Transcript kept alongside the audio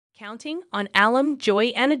Counting on alum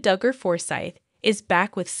Joy-Anna Duggar Forsyth is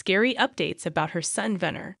back with scary updates about her son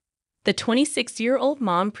Gunnar. The 26-year-old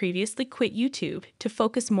mom previously quit YouTube to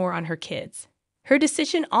focus more on her kids. Her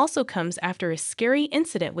decision also comes after a scary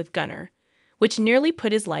incident with Gunnar, which nearly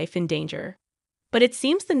put his life in danger. But it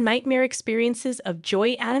seems the nightmare experiences of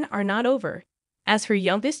Joy-Anna are not over, as her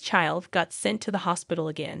youngest child got sent to the hospital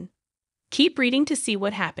again. Keep reading to see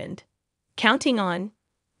what happened. Counting on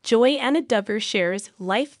Joy-Anna Duggar shares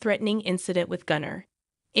life-threatening incident with Gunnar.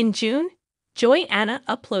 In June, Joy-Anna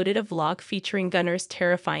uploaded a vlog featuring Gunnar's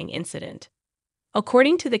terrifying incident.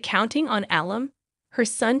 According to the Counting on alum, her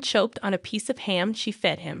son choked on a piece of ham she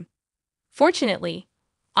fed him. Fortunately,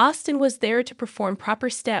 Austin was there to perform proper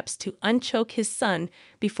steps to unchoke his son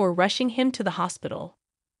before rushing him to the hospital.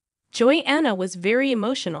 Joy-Anna was very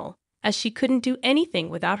emotional, as she couldn't do anything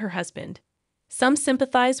without her husband. Some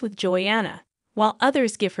sympathize with Joy-Anna, while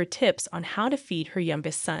others give her tips on how to feed her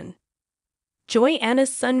youngest son.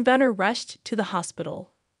 Joy-Anna's son Gunnar rushed to the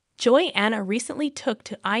hospital. Joy-Anna recently took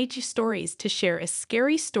to IG stories to share a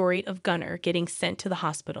scary story of Gunnar getting sent to the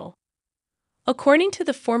hospital. According to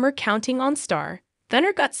the former Counting on star,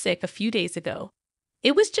 Gunnar got sick a few days ago.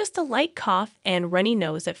 It was just a light cough and runny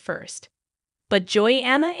nose at first. But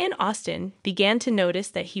Joy-Anna and Austin began to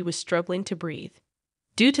notice that he was struggling to breathe.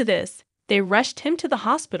 Due to this, they rushed him to the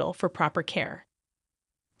hospital for proper care.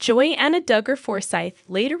 Joy-Anna Duggar Forsyth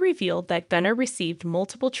later revealed that Gunnar received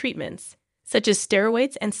multiple treatments, such as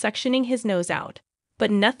steroids and suctioning his nose out,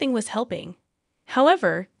 but nothing was helping.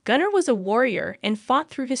 However, Gunnar was a warrior and fought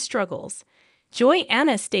through his struggles.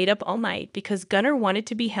 Joy-Anna stayed up all night because Gunnar wanted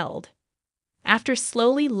to be held. After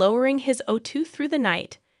slowly lowering his O2 through the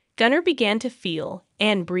night, Gunnar began to feel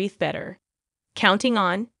and breathe better. Counting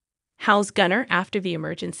on how's Gunnar after the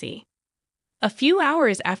emergency. A few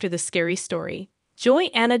hours after the scary story,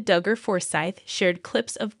 Joy-Anna Duggar Forsyth shared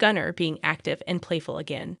clips of Gunnar being active and playful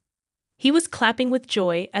again. He was clapping with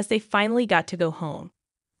joy as they finally got to go home.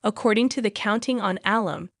 According to the Counting on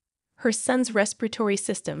alum, her son's respiratory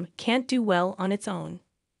system can't do well on its own.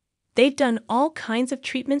 They've done all kinds of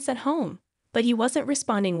treatments at home, but he wasn't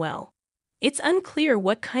responding well. It's unclear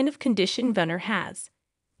what kind of condition Gunnar has,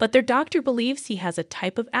 but their doctor believes he has a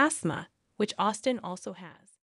type of asthma, which Austin also has.